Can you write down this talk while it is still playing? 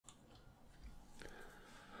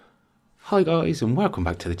Hi guys, and welcome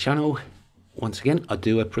back to the channel. Once again, I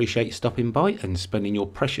do appreciate you stopping by and spending your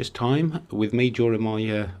precious time with me during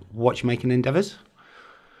my watchmaking endeavours.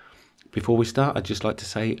 Before we start, I'd just like to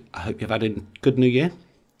say I hope you've had a good new year,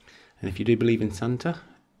 and if you do believe in Santa,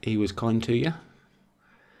 he was kind to you.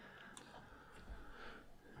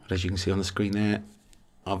 But as you can see on the screen there,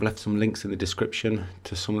 I've left some links in the description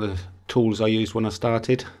to some of the tools I used when I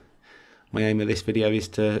started. My aim of this video is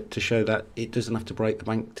to show that it doesn't have to break the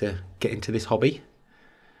bank to get into this hobby.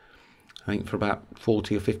 I think for about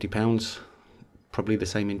 40 or 50 pounds, probably the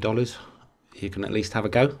same in dollars, you can at least have a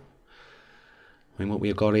go. I mean, what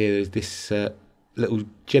we've got here is this little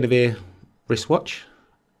Geneievre wristwatch.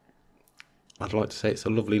 I'd like to say it's a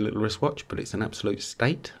lovely little wristwatch, but it's an absolute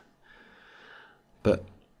state. But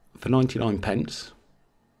for 99 pence,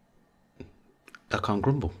 I can't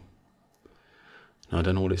grumble. I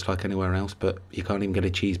don't know what it's like anywhere else, but you can't even get a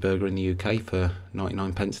cheeseburger in the UK for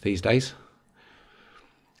 99 pence these days.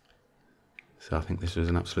 So I think this was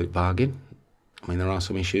an absolute bargain. I mean, there are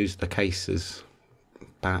some issues. The case has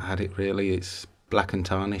about had it really. It's black and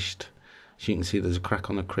tarnished. As you can see, there's a crack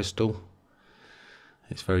on the crystal.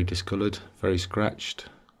 It's very discoloured, very scratched.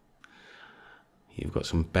 You've got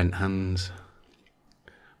some bent hands.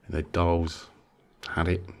 The dials had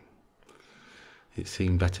it. It's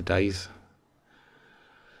seen better days.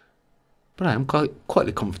 But I am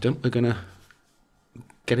quite confident we're going to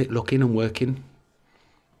get it looking and working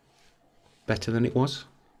better than it was.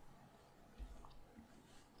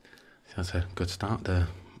 So that's a good start. The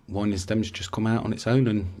winding stem's just come out on its own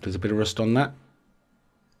and there's a bit of rust on that.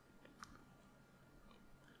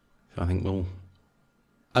 So I think we'll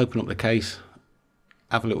open up the case,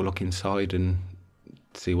 have a little look inside and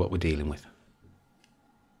see what we're dealing with.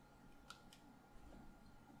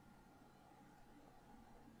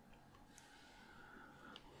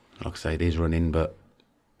 Like I say, it is running, but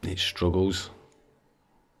it struggles.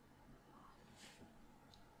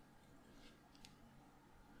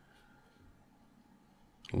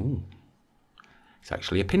 Ooh, it's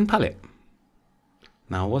actually a pin pallet.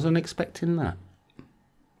 Now, I wasn't expecting that.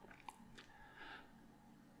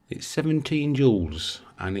 It's 17 joules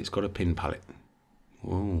and it's got a pin pallet.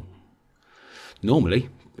 Whoa. Normally,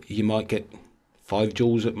 you might get 5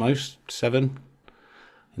 joules at most, 7,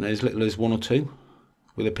 and as little as 1 or 2.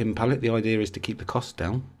 With a pin pallet, the idea is to keep the cost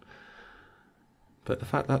down. But the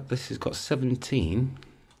fact that this has got 17,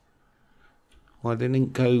 why they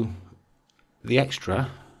didn't go the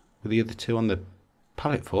extra with the other 2 on the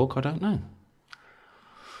pallet fork, I don't know.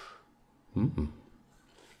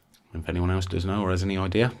 If anyone else does know or has any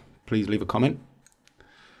idea, please leave a comment.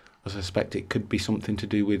 I suspect it could be something to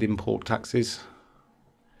do with import taxes.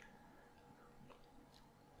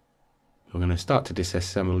 We're going to start to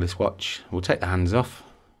disassemble this watch. We'll take the hands off.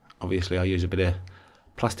 Obviously I use a bit of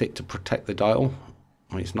plastic to protect the dial.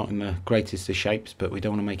 I mean, it's not in the greatest of shapes, but we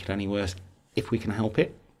don't want to make it any worse if we can help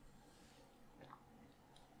it.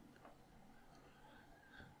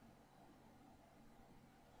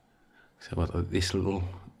 So we've got this little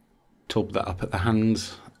tub that I put the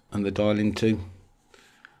hands and the dial into.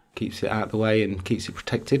 Keeps it out of the way and keeps it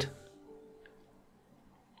protected.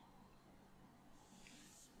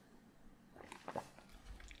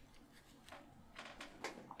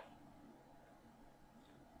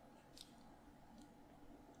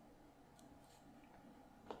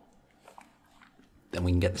 Then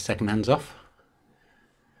we can get the second hands off.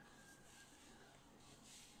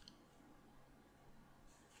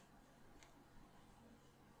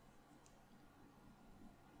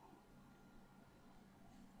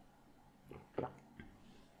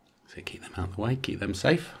 So keep them out of the way, keep them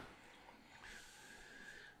safe.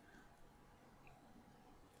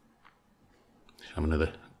 Just have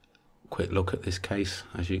another quick look at this case.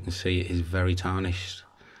 As you can see, it is very tarnished.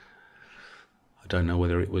 I don't know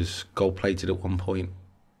whether it was gold plated at one point.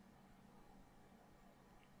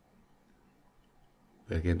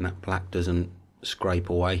 But again, that black doesn't scrape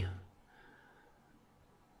away.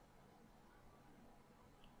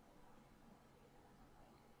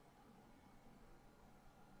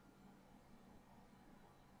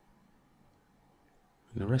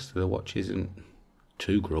 And the rest of the watch isn't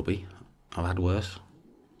too grubby. I've had worse.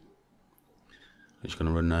 I'm just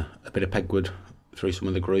going to run a bit of pegwood through some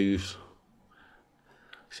of the grooves.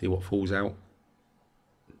 See what falls out.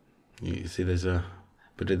 You can see there's a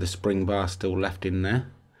bit of the spring bar still left in there.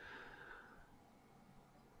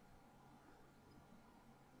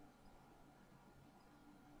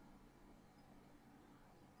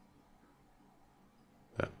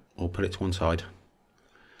 But we'll put it to one side.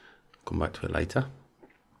 Come back to it later.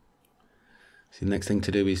 So the next thing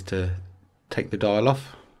to do is to take the dial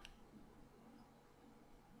off.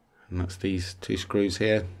 and that's these two screws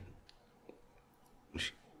here.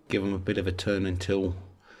 Just give them a bit of a turn until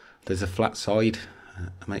there's a flat side, and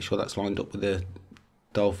make sure that's lined up with the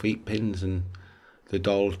dial feet pins, and the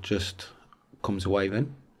dial just comes away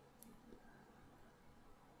then.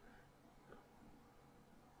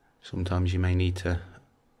 Sometimes you may need to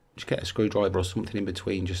just get a screwdriver or something in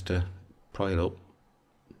between just to pry it up,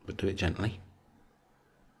 but do it gently.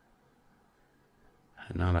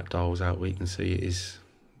 And now that dial's out, we can see it's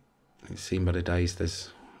seen better days.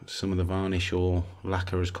 There's some of the varnish or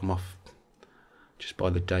lacquer has come off just by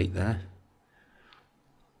the date there.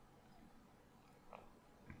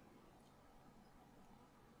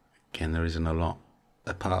 Again, there isn't a lot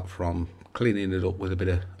apart from cleaning it up with a bit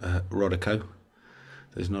of HorologyHubub Co.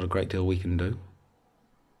 There's not a great deal we can do.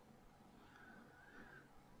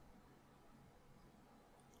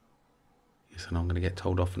 Yes, and I'm going to get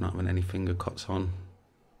told off for not having any finger cuts on.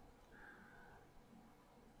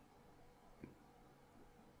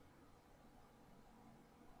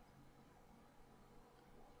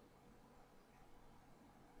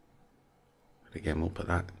 But again, we'll put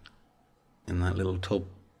that in that little tub.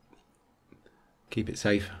 Keep it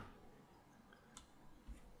safe.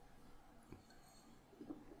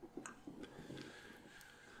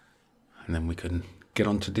 And then we can get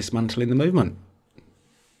on to dismantling the movement.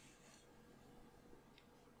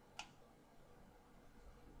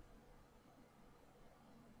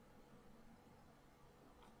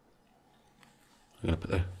 I'm going to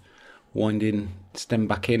put the winding stem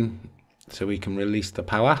back in so we can release the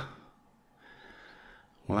power.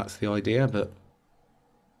 Well, that's the idea, but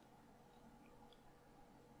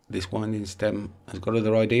this winding stem has got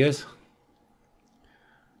other ideas.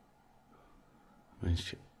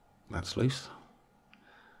 That's loose.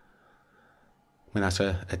 I mean, that's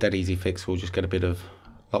a dead easy fix. We'll just get a bit of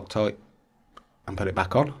Loctite and put it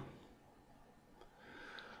back on.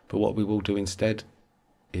 But what we will do instead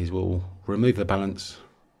is we'll remove the balance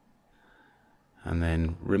and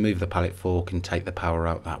then remove the pallet fork and take the power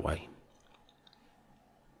out that way.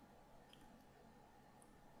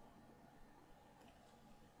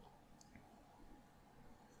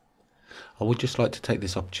 I would just like to take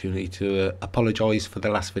this opportunity to apologise for the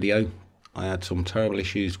last video. I had some terrible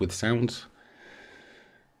issues with sounds.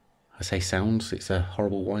 I say sounds, it's a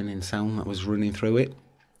horrible whining sound that was running through it.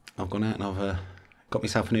 I've gone out and I've got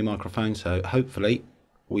myself a new microphone, so hopefully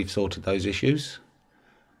we've sorted those issues.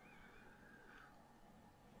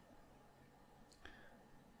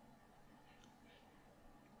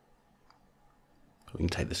 We can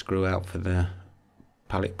take the screw out for the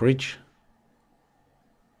pallet bridge.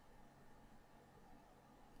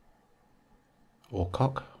 Or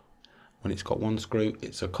cock. When it's got one screw,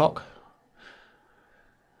 it's a cock.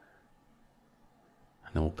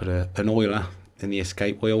 And then we'll put an oiler in the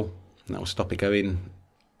escape wheel, and that will stop it going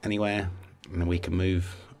anywhere. And then we can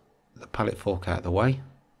move the pallet fork out of the way.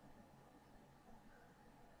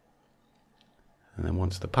 And then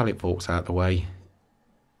once the pallet fork's out of the way,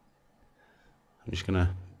 I'm just going to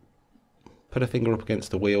put a finger up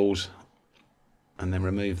against the wheels and then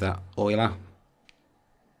remove that oiler.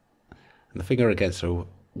 And the finger against the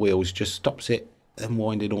wheels just stops it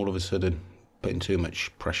unwinding all of a sudden, putting too much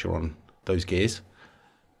pressure on those gears.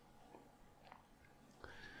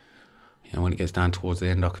 You know, when it gets down towards the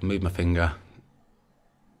end, I can move my finger,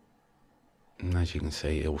 and as you can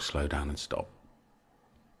see, it will slow down and stop.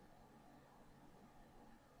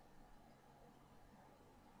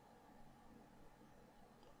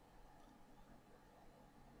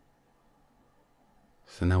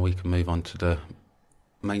 So now we can move on to the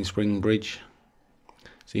mainspring bridge.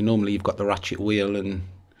 So normally you've got the ratchet wheel and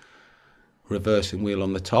reversing wheel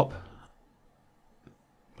on the top,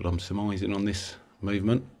 but I'm surmising on this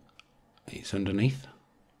movement it's underneath.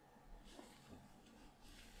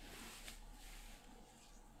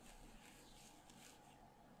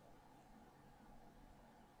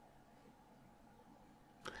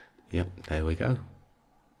 Yep, there we go.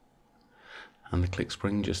 And the click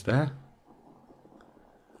spring just there.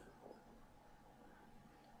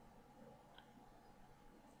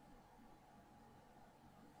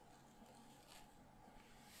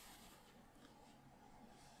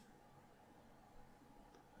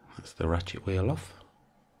 That's the ratchet wheel off.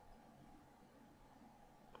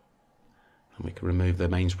 And we can remove the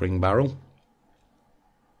mainspring barrel.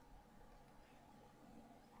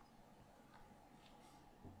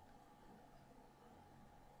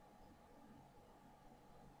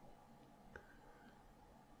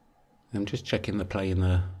 I'm just checking the play in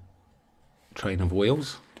the train of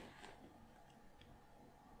wheels.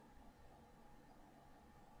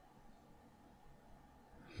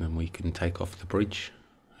 Then we can take off the bridge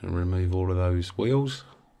and remove all of those wheels.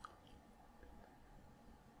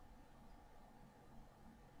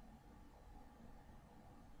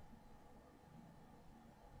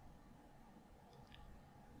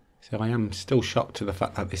 So I am still shocked to the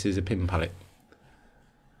fact that this is a pin pallet.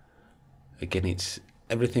 Again, it's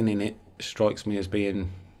everything in it strikes me as being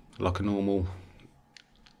like a normal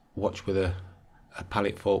watch with a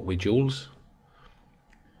pallet fork with jewels.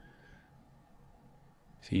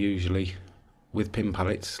 So usually with pin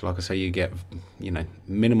pallets, like I say, you get, you know,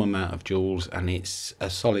 minimum amount of jewels, and it's a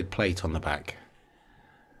solid plate on the back.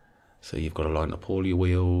 So you've got to line up all your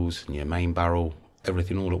wheels and your main barrel,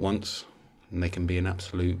 everything all at once, and they can be an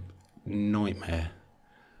absolute nightmare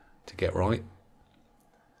to get right.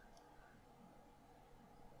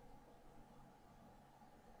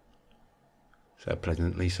 So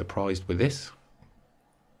pleasantly surprised with this.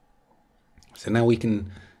 So now we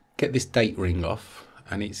can get this date ring off,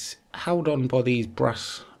 and it's held on by these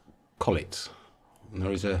brass collets, and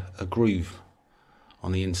there is a groove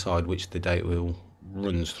on the inside which the date wheel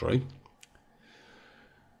runs through.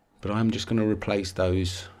 But I'm just going to replace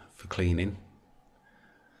those for cleaning.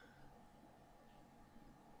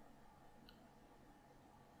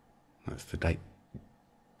 That's the date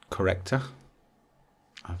corrector,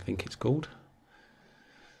 I think it's called.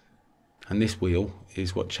 And this wheel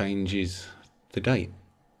is what changes the date.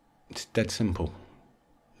 It's dead simple.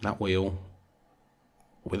 That wheel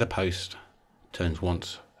with a post turns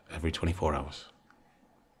once every 24 hours.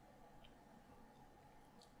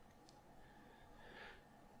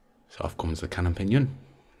 So off comes the cannon pinion,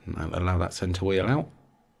 and I'll allow that centre wheel out.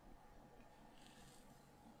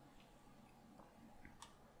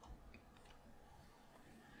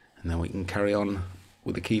 And then we can carry on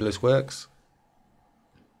with the keyless works.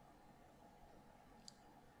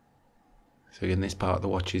 So again, this part of the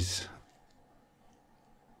watch is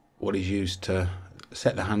what is used to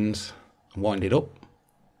set the hands and wind it up.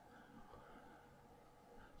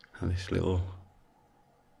 And this little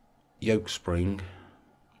yoke spring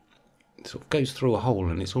sort of goes through a hole,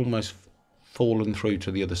 and it's almost fallen through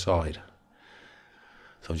to the other side.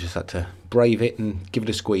 So I've just had to brave it and give it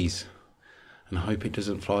a squeeze, and I hope it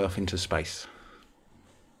doesn't fly off into space.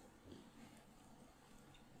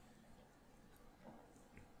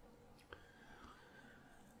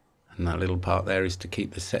 And that little part there is to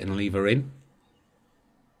keep the setting lever in.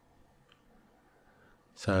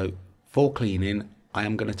 So for cleaning, I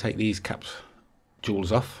am going to take these cap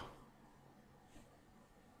jewels off.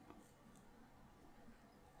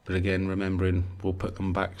 But again, remembering we'll put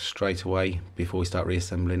them back straight away before we start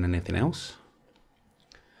reassembling anything else.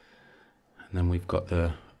 And then we've got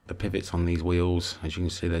the pivots on these wheels. As you can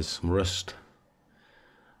see, there's some rust.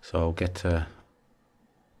 So I'll get a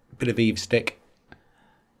bit of Eve stick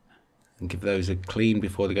and give those a clean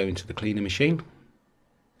before they go into the cleaning machine.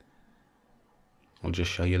 I'll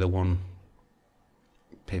just show you the one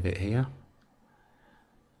pivot here.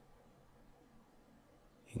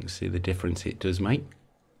 You can see the difference it does make.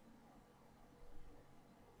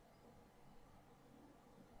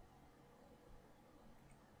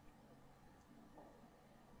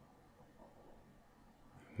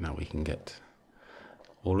 Now we can get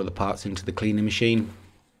all of the parts into the cleaning machine.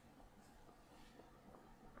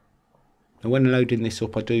 And when loading this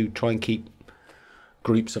up, I do try and keep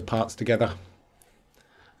groups of parts together.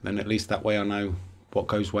 Then at least that way I know what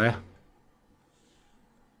goes where.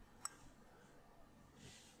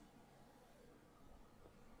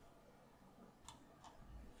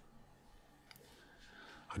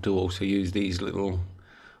 I do also use these little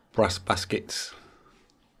brass baskets.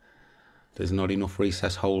 There's not enough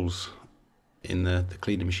recess holes in the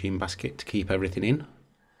cleaning machine basket to keep everything in.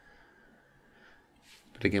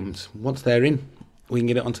 But again, once they're in, we can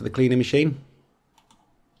get it onto the cleaning machine.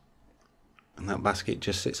 And that basket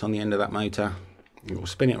just sits on the end of that motor. It will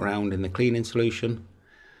spin it around in the cleaning solution.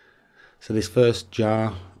 So this first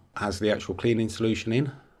jar has the actual cleaning solution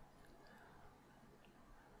in.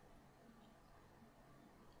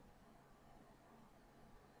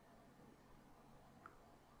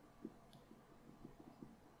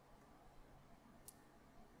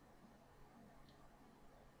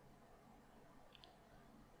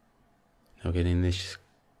 Now again, in this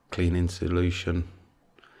cleaning solution,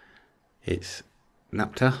 it's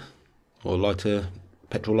naphtha or lighter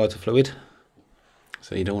petrol lighter fluid,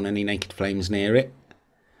 so you don't want any naked flames near it.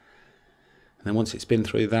 And then once it's been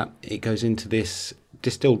through that, it goes into this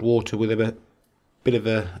distilled water with a bit of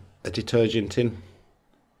a detergent in.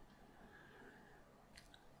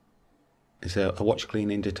 It's a watch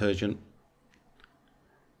cleaning detergent,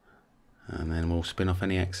 and then we'll spin off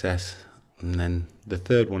any excess. And then the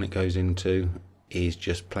third one it goes into is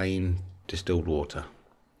just plain distilled water.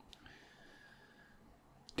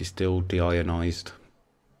 Distilled, deionized.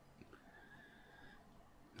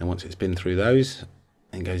 Then once it's been through those,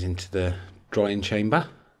 it goes into the drying chamber.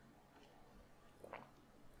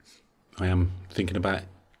 I am thinking about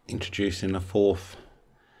introducing a 4th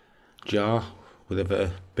jar with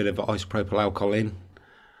a bit of isopropyl alcohol in,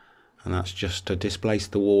 and that's just to displace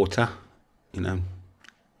the water.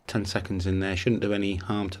 10 seconds in there shouldn't do any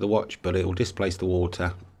harm to the watch, but it will displace the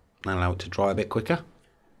water and allow it to dry a bit quicker.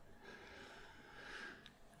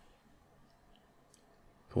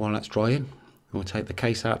 But while that's drying, we'll take the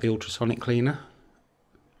case out of the ultrasonic cleaner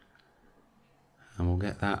and we'll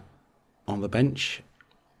get that on the bench.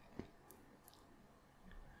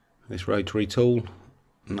 This rotary tool,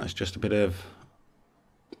 and that's just a bit of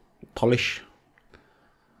polish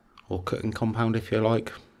or cutting compound if you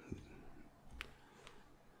like.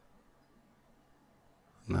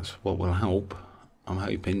 And that's what will help, I'm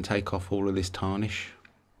hoping, take off all of this tarnish.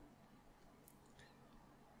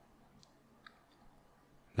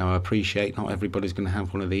 Now I appreciate not everybody's going to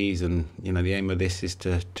have one of these, and the aim of this is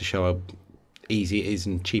to show how easy it is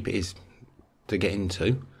and cheap it is to get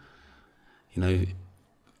into.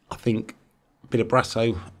 I think a bit of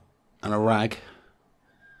Brasso and a rag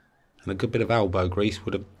and a good bit of elbow grease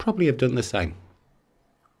would have probably have done the same.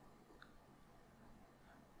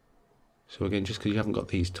 So again, just because you haven't got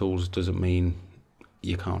these tools doesn't mean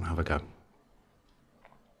you can't have a go.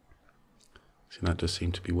 So that does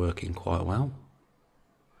seem to be working quite well.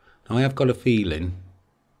 Now I have got a feeling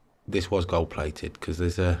this was gold plated, because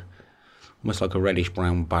there's almost like a reddish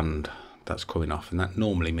brown band that's coming off, and that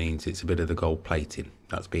normally means it's a bit of the gold plating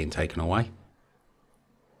that's being taken away.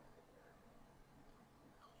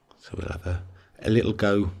 So we'll have a little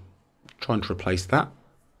go trying to replace that.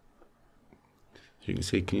 As you can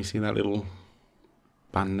see, can you see that little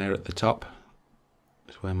band there at the top?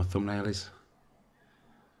 That's where my thumbnail is.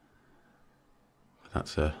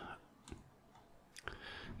 That's the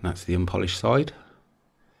unpolished side,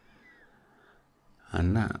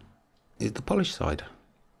 and that is the polished side.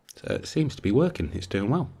 So it seems to be working, it's doing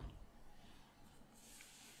well.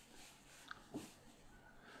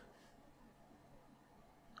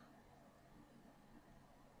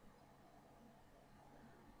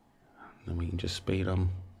 Then we can just speed on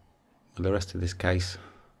with the rest of this case.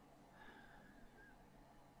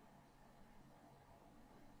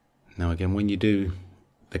 Now again, when you do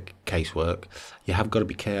the casework, you have got to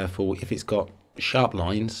be careful. If it's got sharp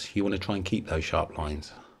lines, you want to try and keep those sharp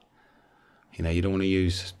lines. You don't want to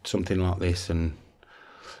use something like this and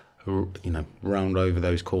round over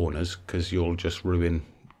those corners, because you'll just ruin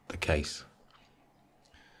the case.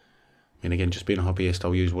 And again, just being a hobbyist,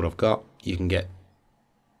 I'll use what I've got. You can get,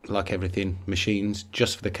 like everything, machines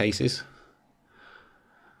just for the cases.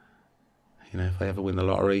 If I ever win the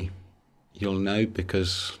lottery, you'll know,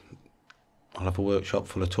 because I'll have a workshop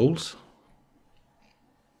full of tools.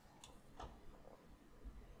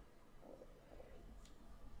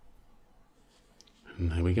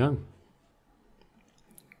 And there we go.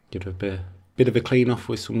 Give it a bit of a clean off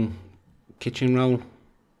with some kitchen roll.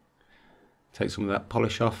 Take some of that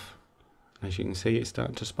polish off. As you can see, it's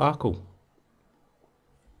starting to sparkle.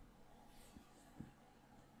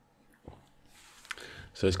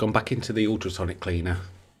 So it's gone back into the ultrasonic cleaner,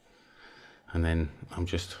 and then I'm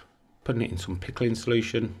just putting it in some pickling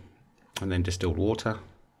solution and then distilled water,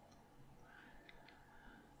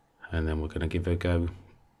 and then we're going to give it a go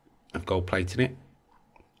of gold plating it.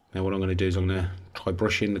 Now what I'm going to do is I'm going to try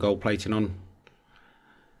brushing the gold plating on.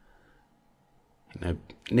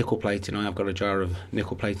 Nickel plating, I have got a jar of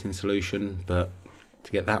nickel plating solution, but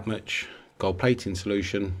to get that much gold plating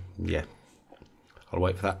solution, yeah, I'll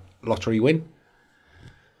wait for that lottery win.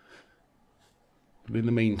 But in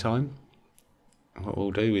the meantime, what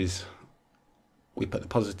we'll do is we put the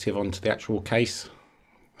positive onto the actual case,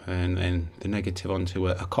 and then the negative onto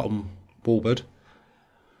a cotton wool bud.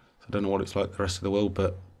 So I don't know what it's like the rest of the world,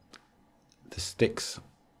 but the sticks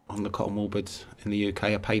on the cotton wool buds in the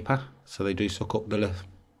UK are paper, so they do suck up the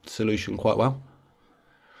solution quite well.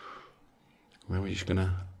 And then we're just going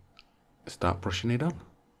to start brushing it on.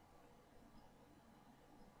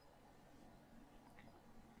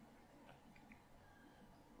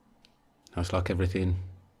 Now it's like everything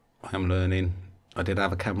I am learning. I did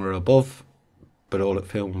have a camera above, but all it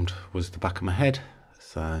filmed was the back of my head,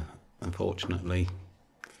 so unfortunately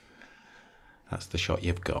that's the shot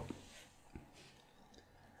you've got.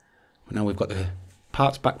 But now we've got the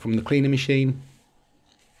parts back from the cleaner machine.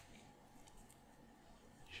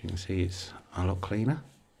 As you can see, it's a lot cleaner.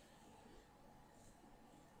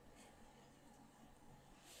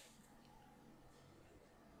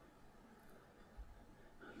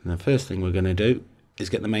 And the first thing we're going to do is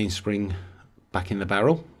get the mainspring back in the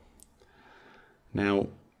barrel. Now,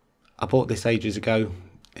 I bought this ages ago.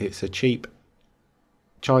 It's a cheap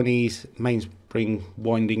Chinese mainspring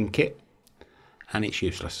winding kit, and it's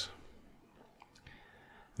useless.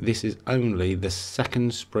 This is only the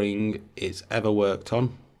second spring it's ever worked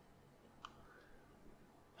on,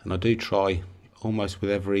 and I do try almost with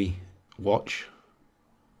every watch,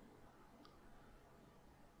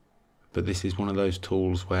 but this is one of those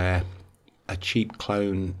tools where a cheap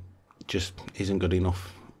clone just isn't good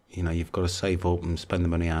enough. You know, you've got to save up and spend the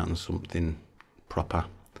money out on something proper.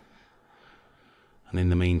 And in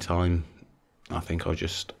the meantime, I think I'll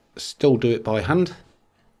just still do it by hand.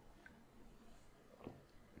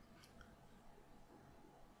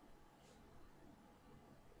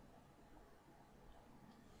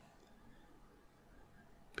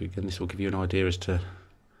 But again, this will give you an idea as to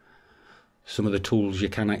some of the tools you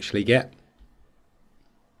can actually get.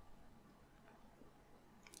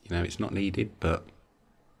 You know, it's not needed, but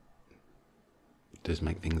it does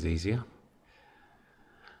make things easier.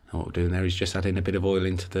 And what we're doing there is just adding a bit of oil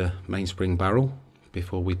into the mainspring barrel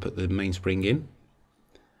before we put the mainspring in.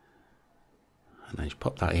 And then just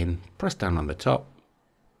pop that in, press down on the top,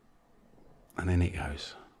 and then it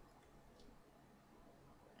goes.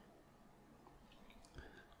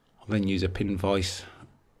 I'll then use a pin vise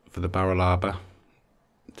for the barrel arbor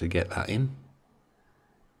to get that in.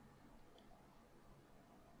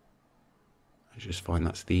 I just find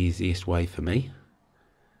that's the easiest way for me.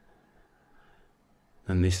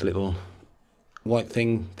 And this little white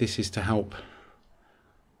thing, this is to help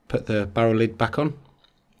put the barrel lid back on.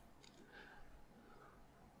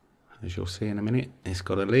 As you'll see in a minute, it's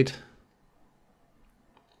got a lid.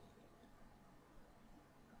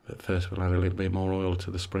 But first we'll add a little bit more oil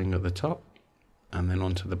to the spring at the top, and then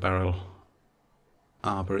onto the barrel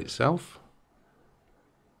arbor itself.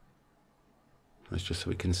 That's just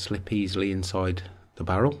so it can slip easily inside the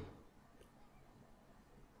barrel.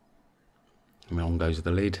 And on goes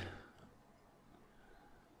the lid,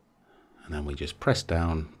 and then we just press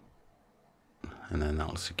down, and then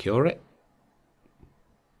that'll secure it.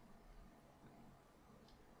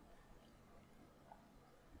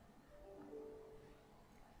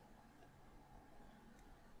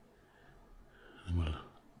 And we'll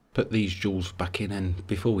put these jewels back in, and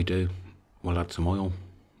before we do, we'll add some oil.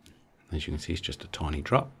 As you can see, it's just a tiny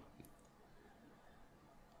drop.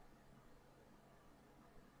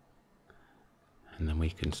 And then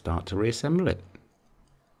we can start to reassemble it.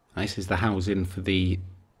 This is the housing for the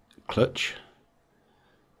clutch.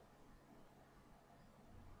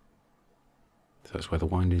 So that's where the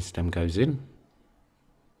winding stem goes in.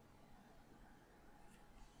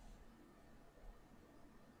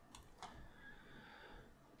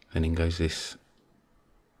 Then in goes this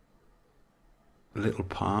little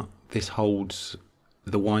part. This holds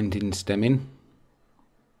the winding stem in.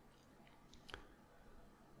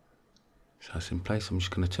 So it's in place. I'm just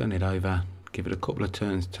going to turn it over, give it a couple of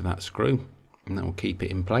turns to that screw, and that will keep it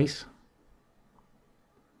in place.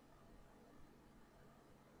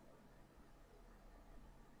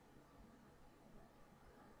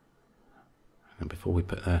 And before we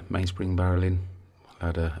put the mainspring barrel in, we'll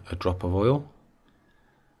add a drop of oil.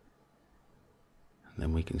 And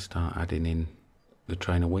then we can start adding in the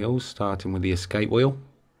trainer wheels, starting with the escape wheel.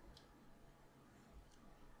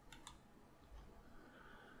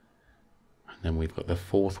 Then we've got the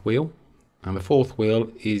fourth wheel, and the fourth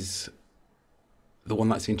wheel is the one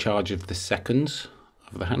that's in charge of the seconds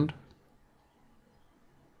of the hand.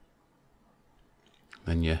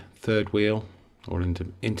 Then your third wheel, or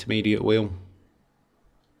intermediate wheel.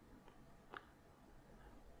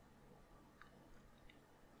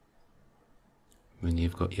 Then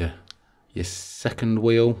you've got your second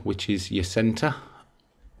wheel, which is your center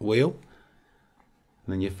wheel.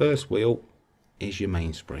 And then your first wheel is your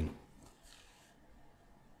mainspring.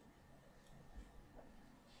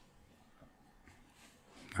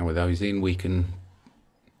 Now with those in, we can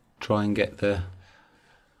try and get the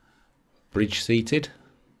bridge seated.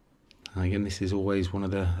 And again, this is always one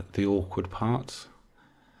of the awkward parts.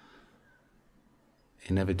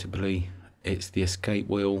 Inevitably, it's the escape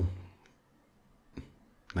wheel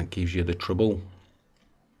that gives you the trouble.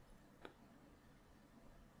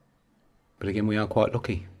 But again, we are quite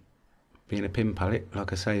lucky. Being a pin pallet,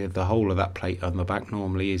 like I say, the whole of that plate on the back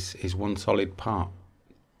normally is one solid part.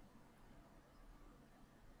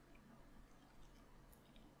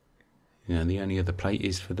 You know, the only other plate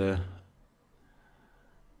is for the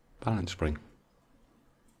balance spring.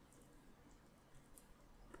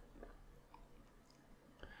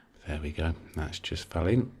 There we go, that's just fell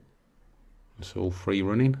in. It's all free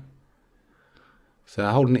running. So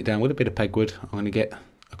holding it down with a bit of pegwood, I'm going to get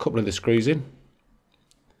a couple of the screws in.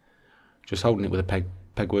 Just holding it with a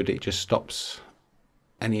pegwood, it just stops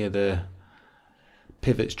any of the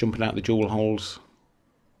pivots jumping out the jewel holes.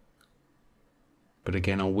 But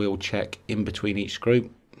again, I will check in between each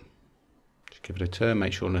screw Just give it a turn,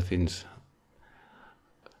 make sure nothing's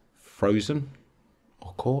frozen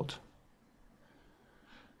or caught.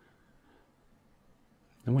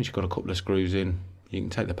 And once you've got a couple of screws in, you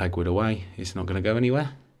can take the pegwood away. It's not going to go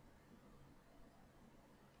anywhere.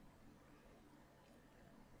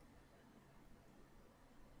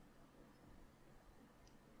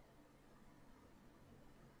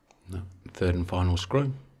 No, third and final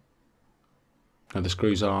screw. Now the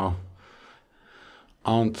screws aren't,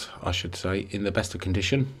 I should say, in the best of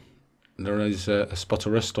condition. There is a spot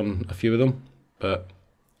of rust on a few of them, but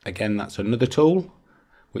again, that's another tool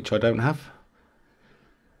which I don't have.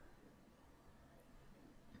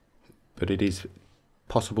 But it is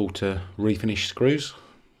possible to refinish screws.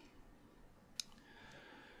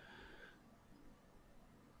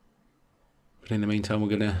 But in the meantime, we're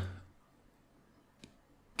going to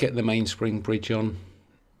get the mainspring bridge on,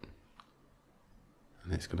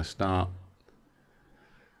 and it's going to start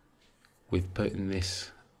with putting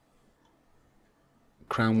this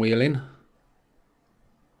crown wheel in.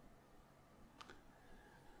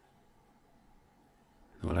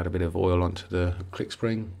 We'll add a bit of oil onto the click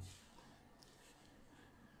spring.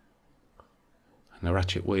 And the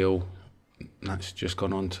ratchet wheel, that's just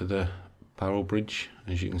gone onto the barrel bridge,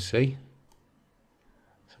 as you can see.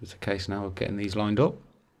 So it's a case now of getting these lined up.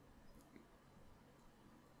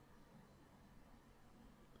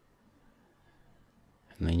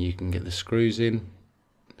 And then you can get the screws in.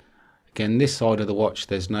 Again, this side of the watch,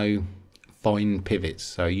 there's no fine pivots,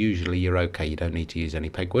 so usually you're okay, you don't need to use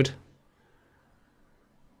any pegwood.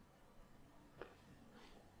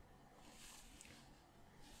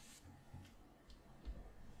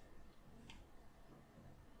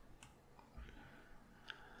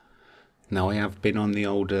 Now I have been on the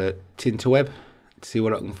old Tinterweb to see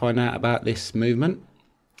what I can find out about this movement.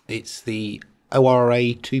 It's the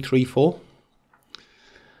ORA 234,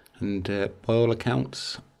 and by all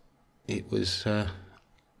accounts it was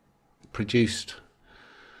produced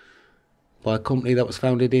by a company that was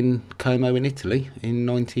founded in Como in Italy in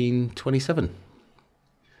 1927.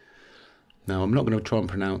 Now I'm not going to try and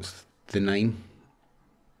pronounce the name,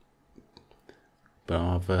 but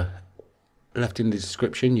I've left in the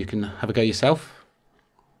description, you can have a go yourself.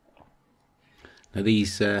 Now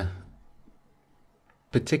these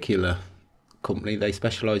particular company, they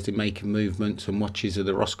specialised in making movements and watches of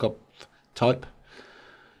the Roskopf type,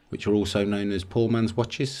 which are also known as poor man's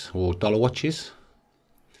watches or dollar watches,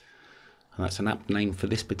 and that's an apt name for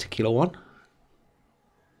this particular one.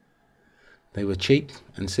 They were cheap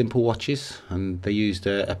and simple watches, and they used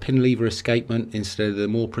a pin lever escapement instead of the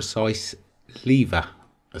more precise lever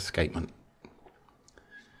escapement.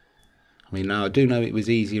 I mean, now I do know it was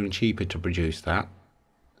easier and cheaper to produce that,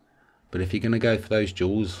 but if you're going to go for those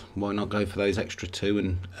jewels, why not go for those extra two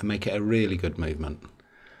and make it a really good movement?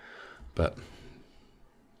 But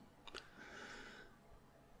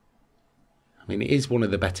I mean, it is one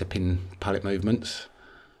of the better pin pallet movements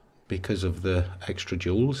because of the extra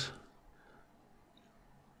jewels,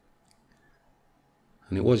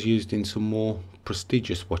 and it was used in some more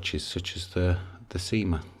prestigious watches such as the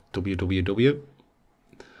SEMA WWW,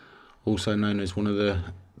 also known as one of the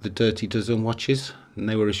Dirty Dozen watches, and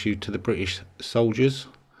they were issued to the British soldiers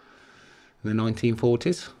in the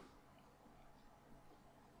 1940s.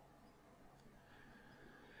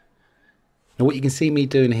 Now what you can see me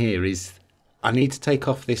doing here is I need to take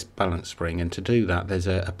off this balance spring, and to do that there's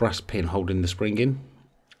a brass pin holding the spring in.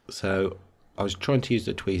 So I was trying to use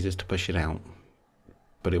the tweezers to push it out,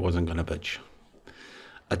 but it wasn't going to budge.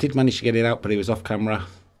 I did manage to get it out, but it was off camera.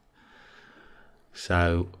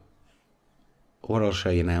 So what I'll show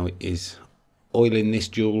you now is oiling this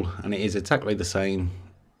jewel, and it is exactly the same,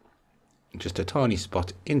 just a tiny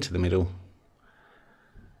spot into the middle.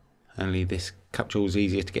 Only this cap jewel is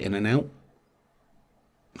easier to get in and out.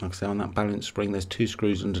 Like I say, on that balance spring there's two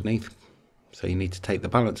screws underneath, so you need to take the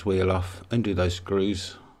balance wheel off, undo those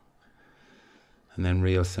screws, and then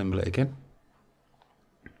reassemble it again.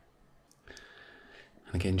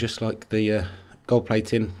 And again, just like the gold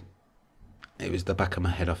plating, it was the back of my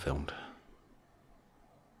head I filmed.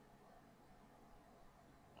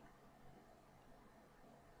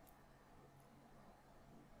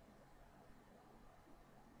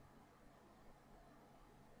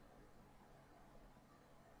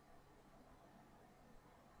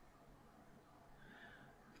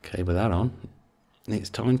 Okay, with that on, it's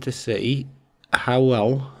time to see how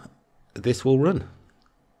well this will run.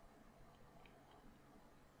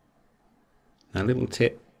 Now, a little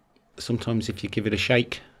tip, sometimes if you give it a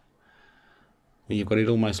shake, when you've got it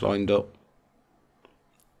almost lined up,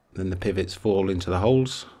 then the pivots fall into the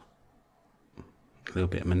holes. A little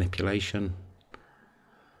bit of manipulation,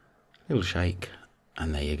 a little shake,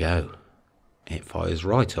 and there you go. It fires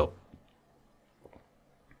right up.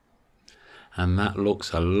 And that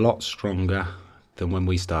looks a lot stronger than when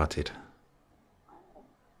we started.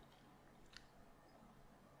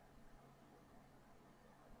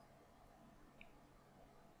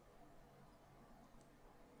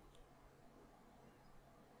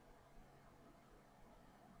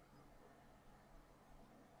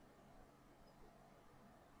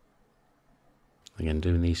 Again,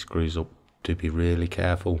 doing these screws up, do be really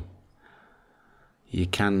careful. You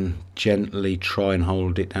can gently try and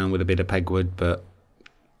hold it down with a bit of pegwood, but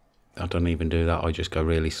I don't even do that. I just go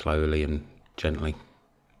really slowly and gently.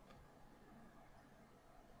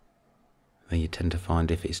 Then you tend to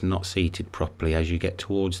find if it's not seated properly, as you get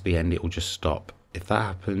towards the end, it will just stop. If that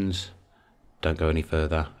happens, don't go any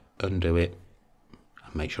further, undo it,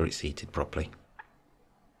 and make sure it's seated properly.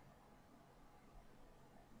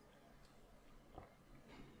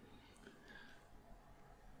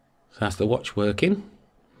 So that's the watch working.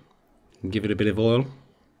 Give it a bit of oil.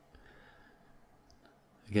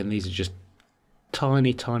 Again, these are just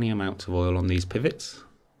tiny amounts of oil on these pivots.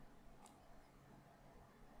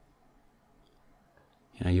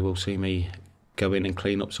 You know, you will see me go in and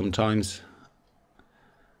clean up sometimes.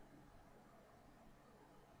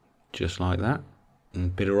 Just like that. And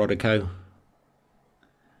a bit of Rodico.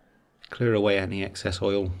 Clear away any excess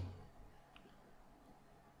oil.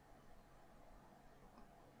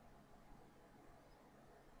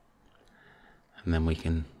 And then we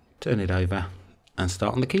can turn it over and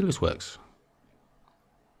start on the keyless works.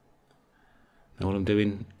 Now what I'm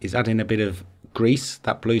doing is adding a bit of grease,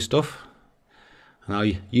 that blue stuff, and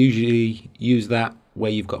I usually use that where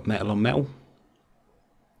you've got metal on metal.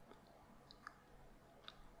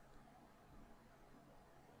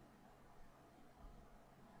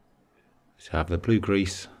 So I have the blue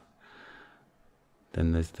grease,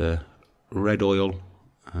 then there's the red oil,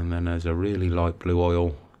 and then there's a really light blue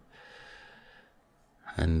oil.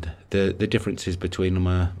 And the differences between them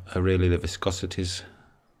are really the viscosities.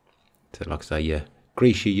 So like I say, yeah,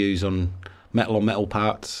 grease you use on metal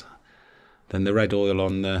parts, then the red oil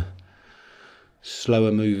on the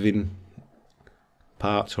slower moving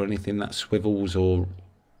parts or anything that swivels or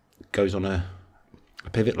goes on a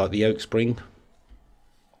pivot like the yoke spring.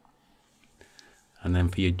 And then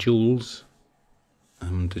for your jewels,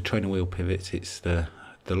 the trainer wheel pivots, it's the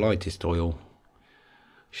lightest oil.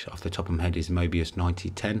 Off the top of my head is Mobius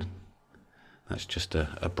 9010. That's just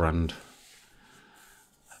a brand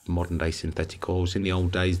of modern day synthetic oils. In the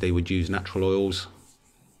old days they would use natural oils,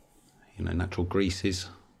 you know, natural greases.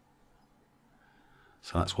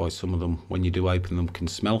 So that's why some of them, when you do open them, can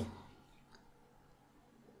smell.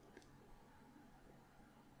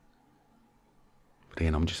 But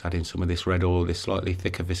again, I'm just adding some of this red oil, this slightly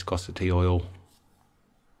thicker viscosity oil.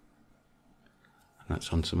 And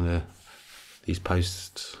that's on some of these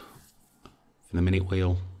posts in the minute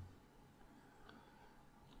wheel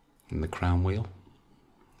and the crown wheel,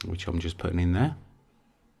 which I'm just putting in there.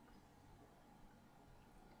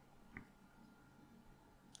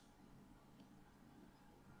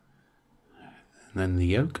 And then the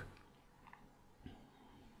yoke.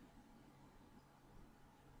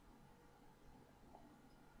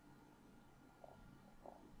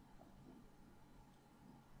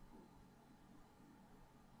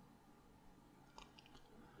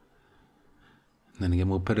 Then again,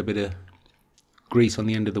 we'll put a bit of grease on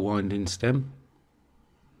the end of the winding stem.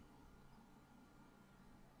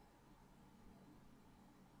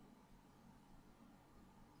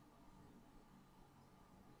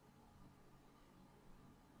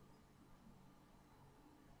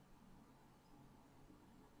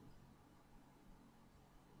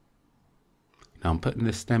 Now I'm putting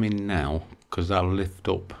the stem in now because that'll lift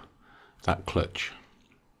up that clutch.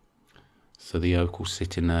 So the yoke will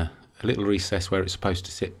sit in a little recess where it's supposed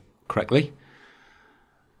to sit correctly.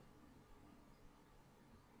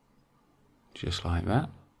 Just like that.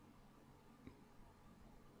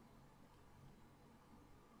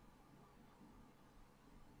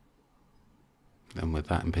 Then with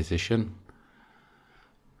that in position,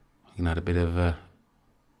 I can add a bit of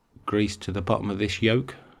grease to the bottom of this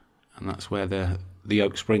yoke, and that's where the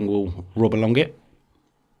yoke spring will rub along it.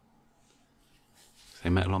 So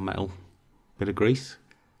metal on metal, bit of grease.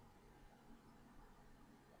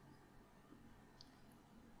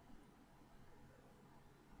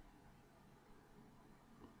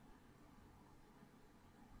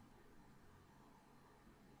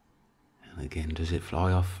 And again, does it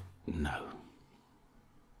fly off? No.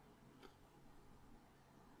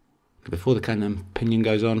 Before the cannon pinion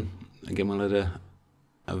goes on, again we'll add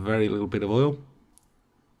a very little bit of oil.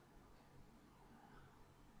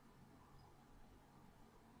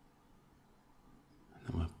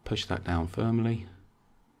 push that down firmly.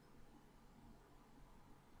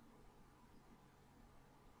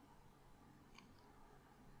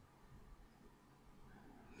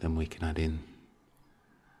 Then we can add in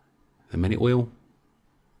the minute wheel.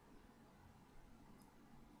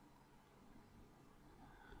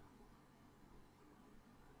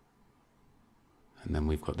 And then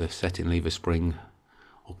we've got the setting lever spring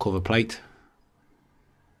or cover plate.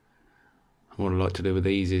 And what I like to do with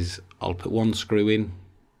these is I'll put one screw in,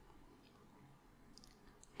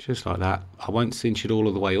 just like that. I won't cinch it all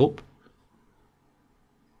of the way up.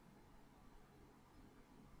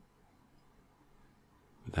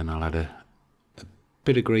 Then I'll add a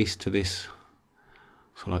bit of grease to this,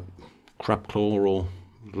 so like crab claw or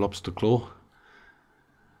lobster claw,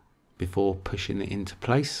 before pushing it into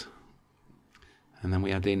place. And then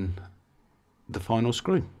we add in the final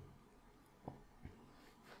screw.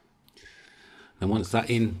 And once that's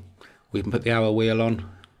in, we can put the hour wheel on,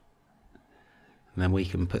 and then we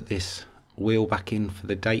can put this wheel back in for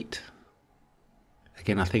the date.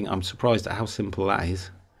 Again, I think I'm surprised at how simple that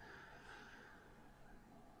is.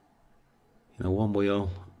 You know, one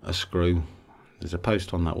wheel, a screw, there's a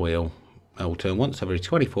post on that wheel. That will turn once every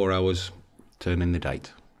 24 hours, turn in the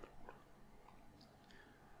date.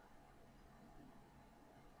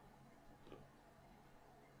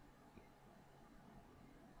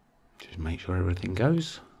 Just make sure everything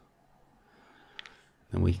goes.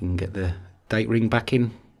 Then we can get the date ring back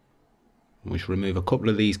in. We should remove a couple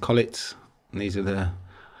of these collets. And these are the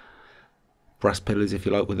brass pillars, if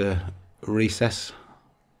you like, with a recess,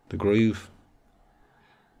 the groove.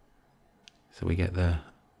 So we get the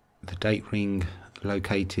date ring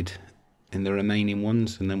located in the remaining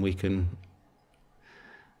ones, and then we can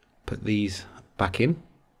put these back in.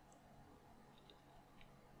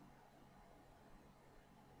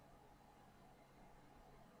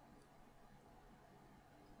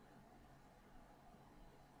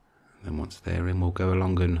 And then once they're in, we'll go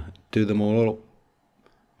along and do them all up.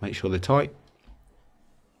 Make sure they're tight.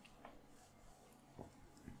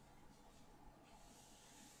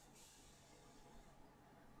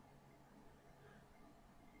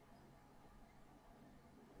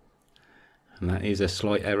 And that is a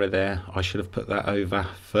slight error there. I should have put that over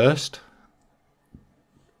first,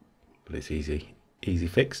 but it's easy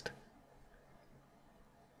fixed.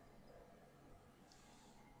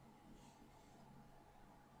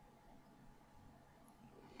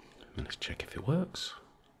 And let's check if it works.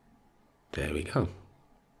 There we go.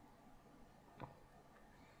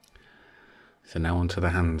 So now onto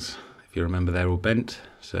the hands. If you remember, they're all bent,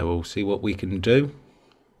 so we'll see what we can do.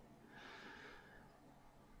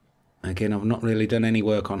 Again, I've not really done any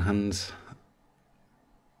work on hands,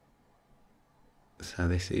 so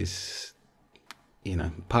this is, you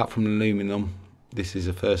know, apart from aluminum, this is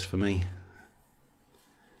a first for me.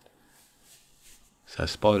 So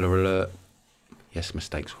spoiler alert, yes,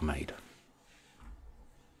 mistakes were made.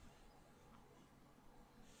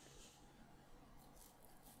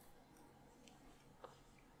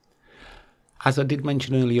 As I did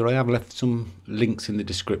mention earlier, I have left some links in the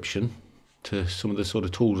description to some of the sort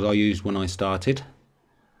of tools I used when I started.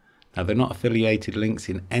 Now, they're not affiliated links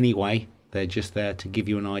in any way, they're just there to give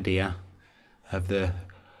you an idea of the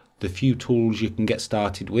few tools you can get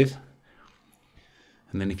started with.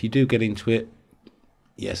 And then if you do get into it,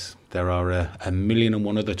 yes, there are a million and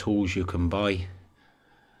one other tools you can buy.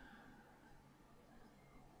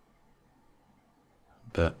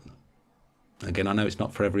 But again, I know it's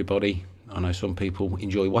not for everybody. I know some people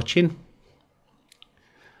enjoy watching.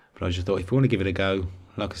 But I just thought, if you want to give it a go,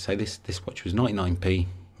 like I say, this watch was 99p,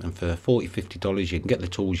 and for $40–50 you can get the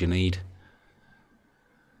tools you need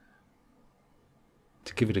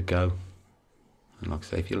to give it a go. And like I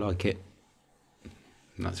say, if you like it,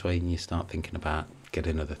 and that's when you start thinking about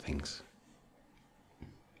getting other things.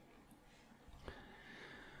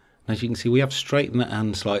 As you can see, we have straightened that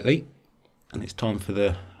hand slightly, and it's time for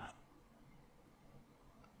the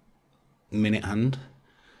minute hand.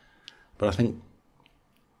 But I think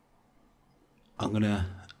I'm going to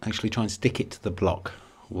actually try and stick it to the block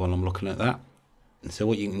while I'm looking at that. And so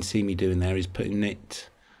what you can see me doing there is putting it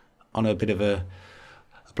on a bit of a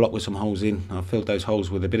block with some holes in. I've filled those holes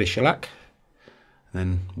with a bit of shellac, and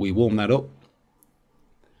then we warm that up,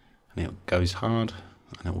 and it goes hard,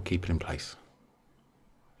 and it will keep it in place.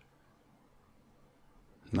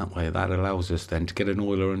 And that way, that allows us then to get an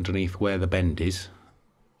oiler underneath where the bend is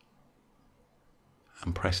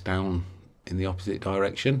and press down in the opposite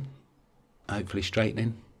direction, hopefully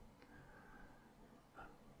straightening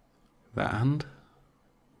that hand.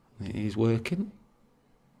 It is working.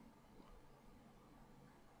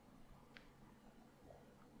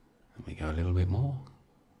 And we go a little bit more.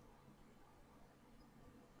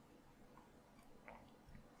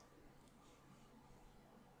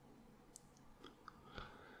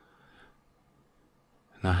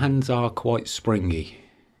 hands are quite springy,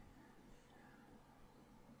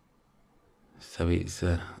 so it's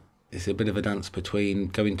a bit of a dance between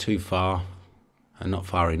going too far and not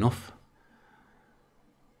far enough.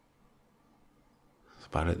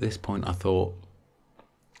 But at this point I thought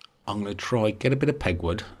I'm going to try get a bit of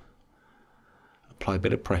pegwood, apply a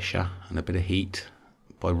bit of pressure and a bit of heat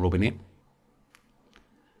by rubbing it,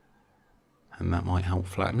 and that might help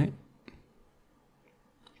flatten it.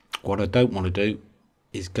 What I don't want to do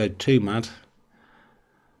is go too mad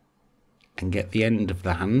and get the end of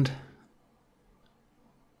the hand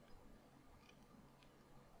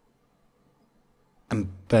and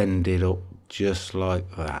bend it up just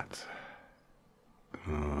like that.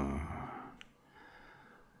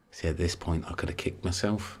 See, at this point I could have kicked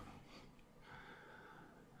myself.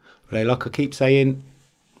 But like I keep saying,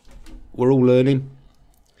 we're all learning.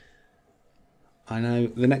 I know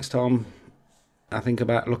the next time I think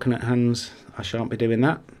about looking at hands, I shan't be doing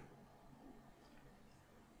that.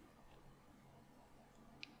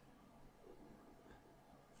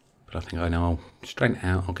 But I think I know I'll straighten it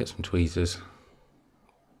out, I'll get some tweezers.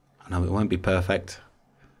 I know it won't be perfect.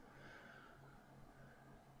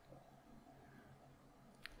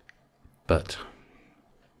 But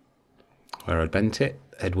where I'd bent it,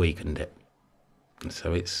 I'd weakened it. And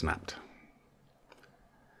so it snapped.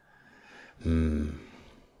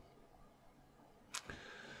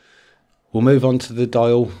 We'll move on to the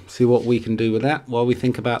dial, see what we can do with that while we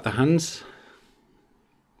think about the hands.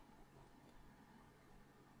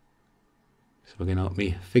 So we're going to have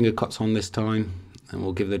my finger cuts on this time, and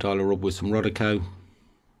we'll give the dial a rub with some HorologyHubub Co.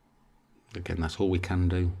 Again, that's all we can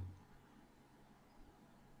do.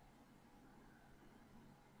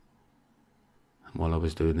 And while I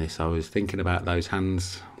was doing this, I was thinking about those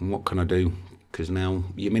hands and what can I do, because now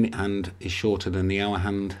your minute hand is shorter than the hour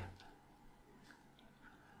hand.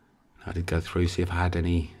 I did go through, see if I had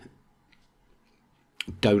any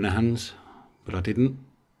donor hands, but I didn't.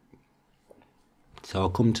 So I'll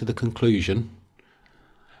come to the conclusion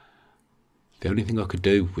the only thing I could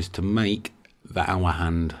do was to make the hour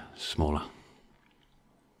hand smaller.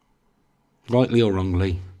 Rightly or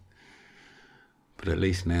wrongly, but at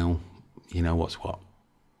least now you know what's what.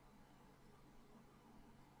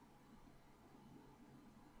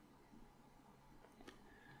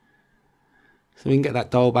 So we can get that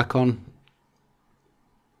dial back on,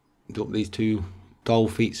 do up these two dial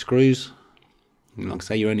feet screws, and like I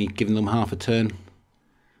say, you're only giving them half a turn.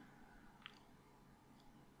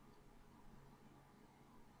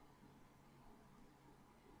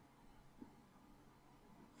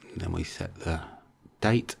 And then we set the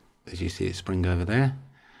date, as you see it spring over there.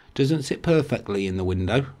 Doesn't sit perfectly in the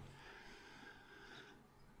window.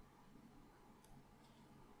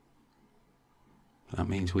 That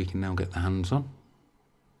means we can now get the hands on.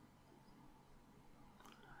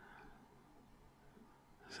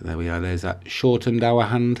 So there we are, there's that shortened hour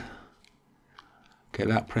hand. Get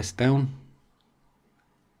that pressed down.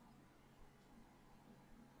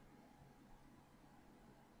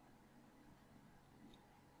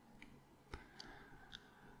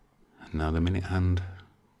 And now the minute hand.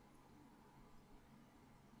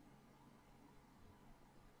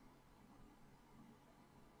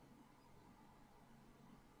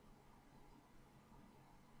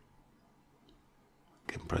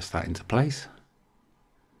 Can press that into place.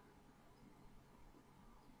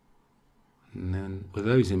 And then with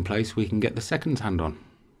those in place, we can get the second hand on.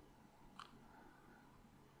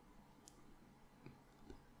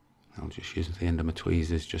 I'll just use the end of my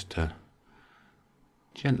tweezers just to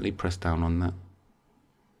gently press down on that.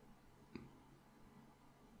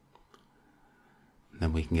 And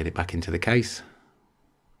then we can get it back into the case.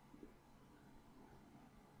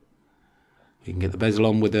 We can get the bezel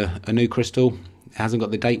on with a new crystal. It hasn't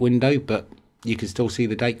got the date window, but you can still see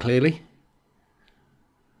the date clearly.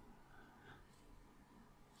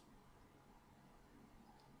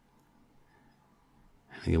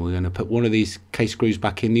 Again, we're going to put one of these case screws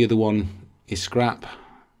back in, the other one is scrap.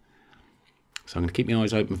 So I'm going to keep my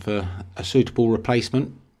eyes open for a suitable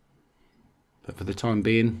replacement. But for the time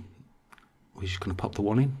being, we're just going to pop the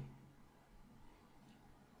one in.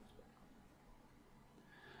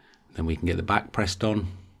 Then we can get the back pressed on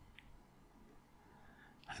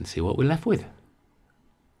and see what we're left with.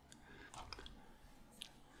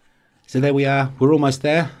 So there we are, we're almost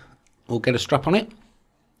there. We'll get a strap on it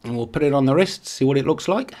and we'll put it on the wrist, see what it looks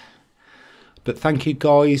like. But thank you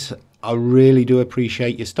guys, I really do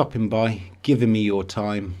appreciate you stopping by, giving me your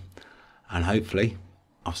time, and hopefully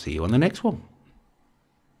I'll see you on the next one.